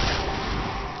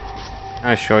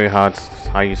 I'll show you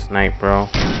how you snipe, bro.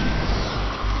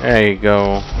 There you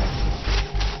go.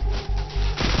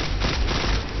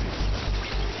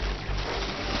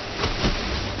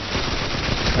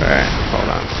 Alright, hold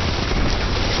on.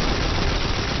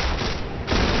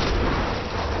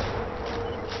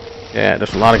 Yeah,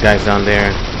 there's a lot of guys down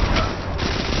there.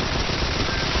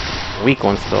 Weak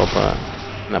ones though, but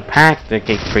in a pack they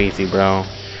get crazy, bro.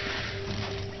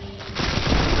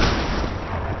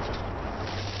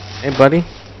 Hey, buddy.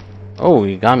 Oh,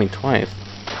 you got me twice.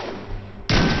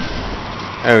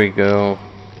 There we go.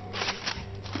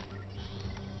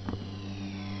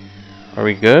 Are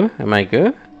we good? Am I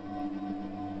good?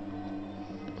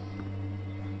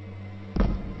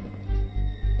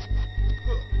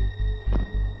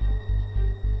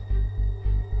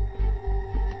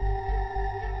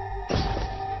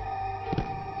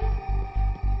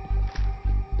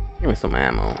 Give me some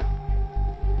ammo.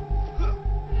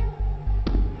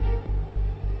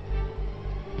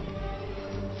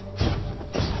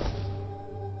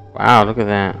 Wow, look at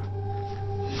that.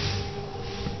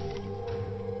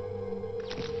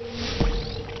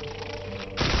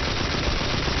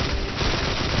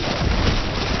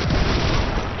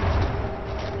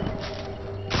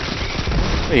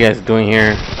 What are you guys doing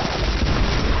here?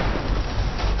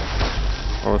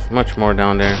 Oh, there's much more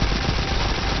down there.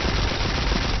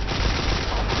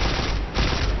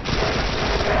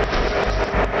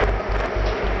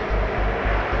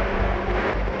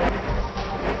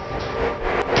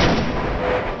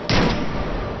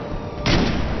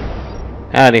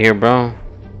 Out of here, bro.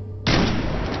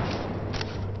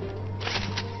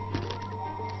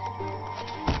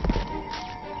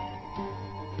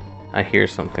 I hear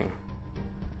something.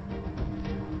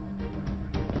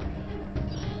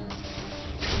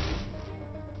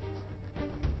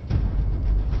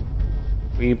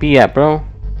 Where you be at, bro?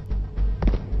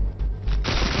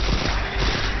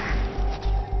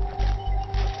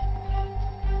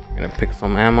 Gonna pick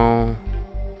some ammo.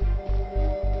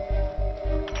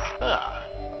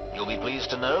 You'll be pleased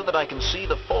to know that I can see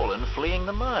the Fallen fleeing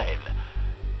the mine.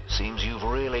 Seems you've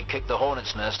really kicked the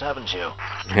hornet's nest, haven't you?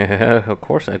 Yeah, of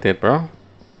course I did, bro.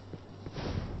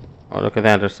 Oh, look at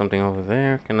that. There's something over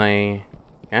there. Can I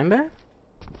scan that?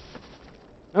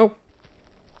 Nope.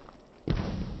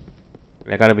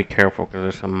 I gotta be careful because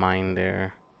there's a mine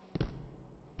there.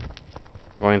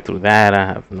 Going through that, I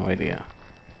have no idea.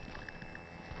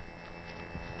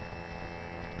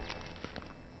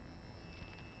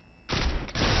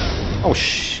 Oh,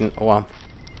 well,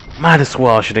 might as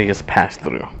well. Should have just passed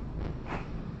through.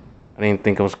 I didn't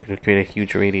think I was going to create a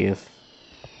huge radius.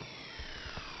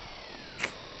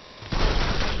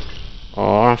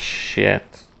 Oh, shit.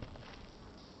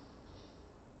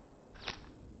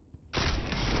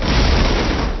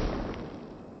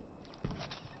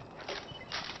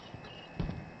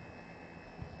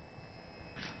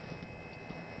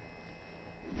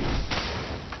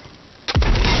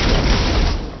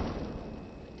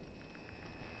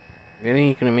 Really,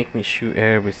 you gonna make me shoot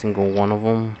every single one of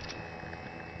them?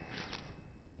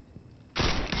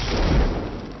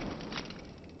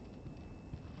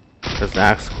 Cause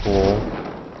that's cool.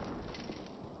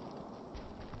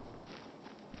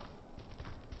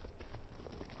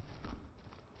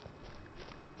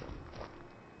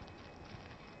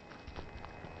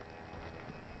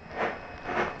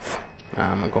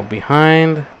 I'm gonna go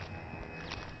behind.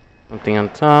 Something on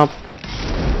top.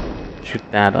 Shoot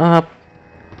that up.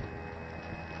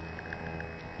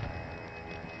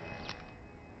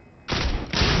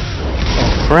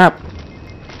 Oh crap!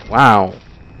 Wow.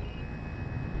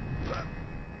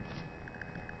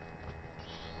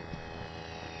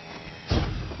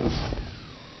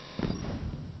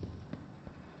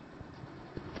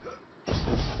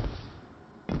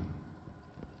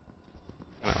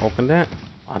 Can I open that?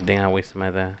 Oh dang, I wasted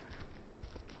my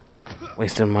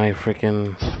wasted my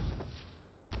freaking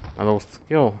my little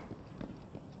skill.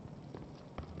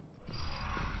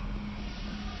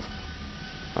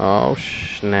 Oh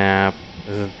snap.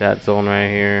 This is that zone right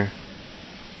here.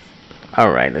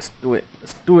 Alright, let's do it.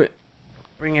 Let's do it.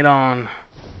 Bring it on.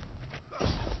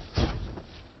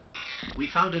 We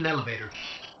found an elevator.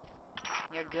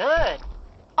 You're good.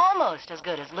 Almost as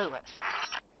good as Lewis.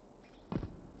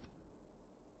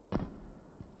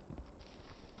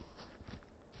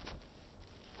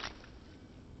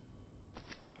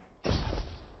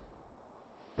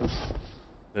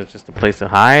 Is it just a place to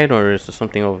hide, or is there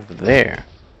something over there?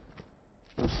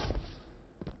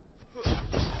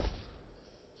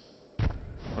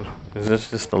 Is this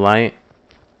just the light?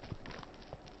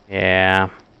 Yeah.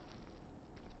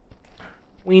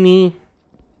 Weenie.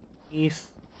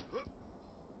 East.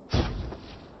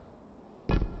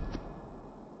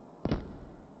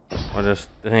 Or there's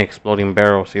exploding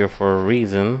barrels here for a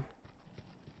reason.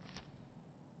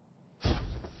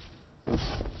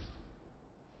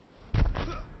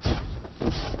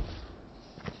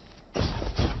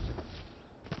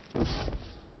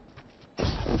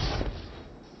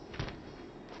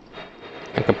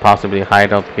 I could possibly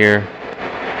hide up here.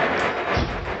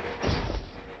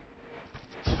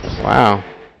 Wow,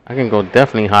 I can go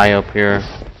definitely high up here.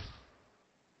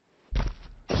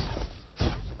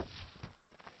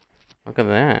 Look at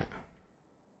that.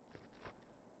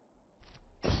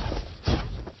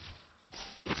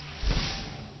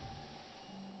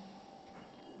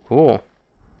 Cool.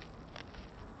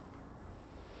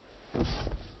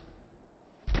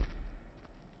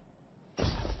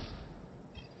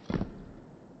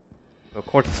 Of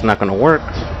course it's not gonna work.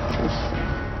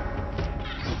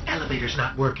 Elevator's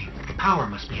not working. The power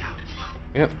must be out.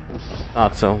 Yep,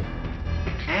 thought so.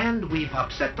 And we've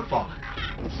upset the Fallen.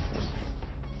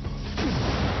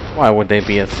 Why would they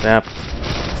be upset?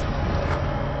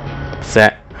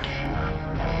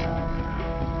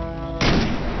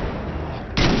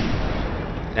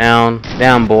 Down,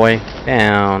 down boy,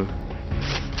 down.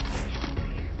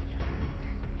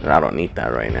 I don't need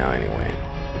that right now anyway.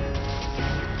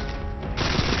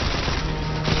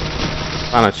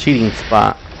 Found a cheating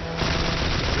spot.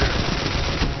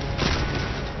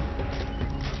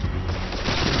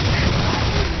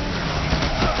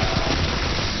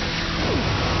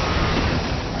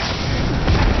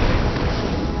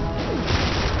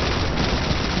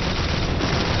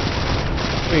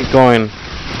 Where are you going?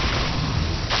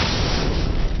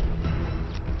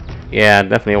 Yeah,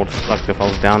 definitely would have sucked if I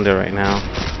was down there right now.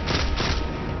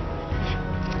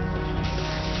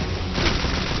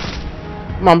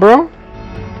 Come on, bro.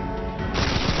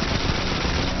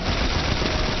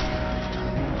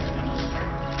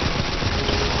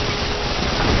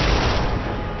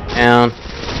 Down.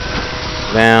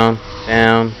 Down.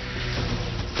 Down.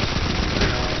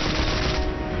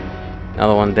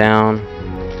 Another one down.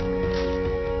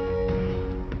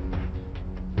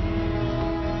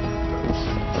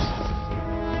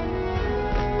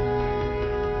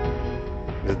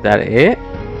 Is that it?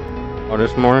 Oh,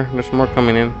 there's more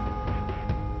coming in.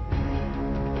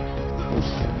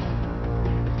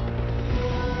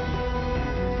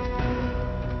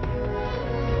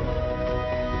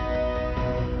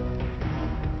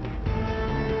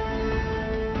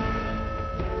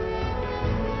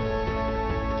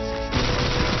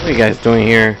 What are you guys doing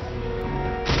here?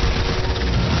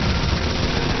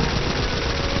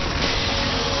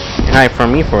 You hide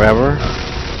from me forever.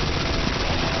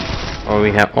 Or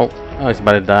we have... Oh, he's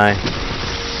about to die.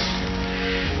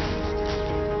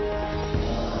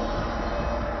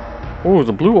 Oh,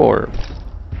 the blue orb.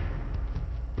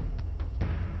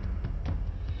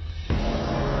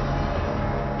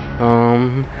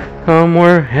 Come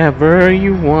wherever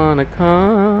you wanna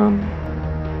come.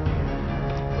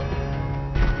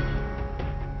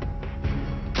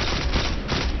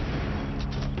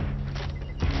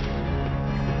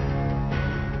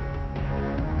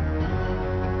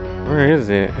 Where is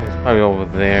it? It's probably over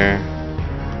there.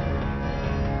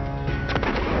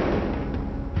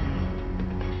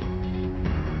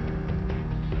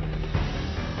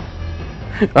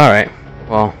 Alright,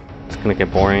 well, it's gonna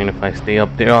get boring if I stay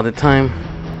up there all the time.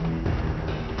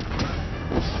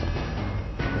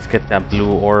 Let's get that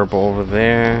blue orb over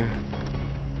there.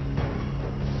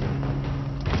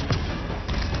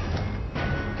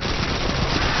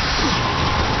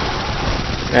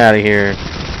 Get out of here.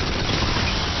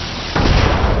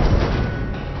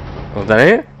 Was that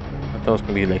it? I thought it was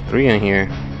gonna be like 3 in here.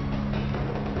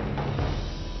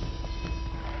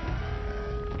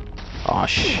 Oh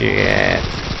shit.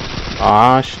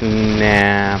 Oh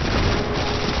snap.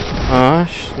 Oh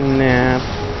snap.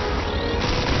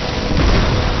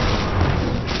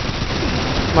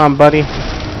 Come on, buddy.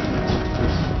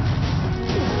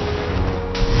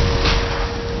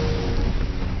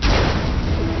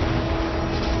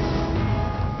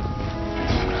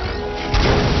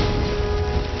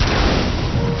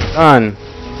 Done.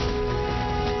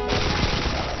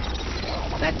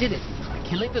 That did it.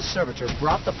 Killing the servitor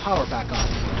brought the power back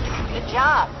on. Good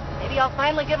job. Maybe I'll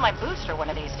finally get my booster one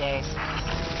of these days.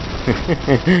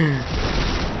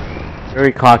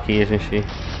 Very cocky, isn't she?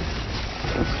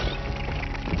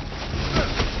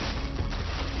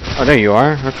 Oh, there you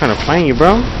are. I'm trying to find you,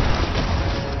 bro.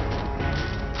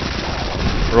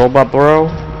 Robot bro.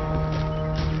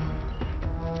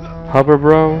 Hover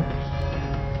bro.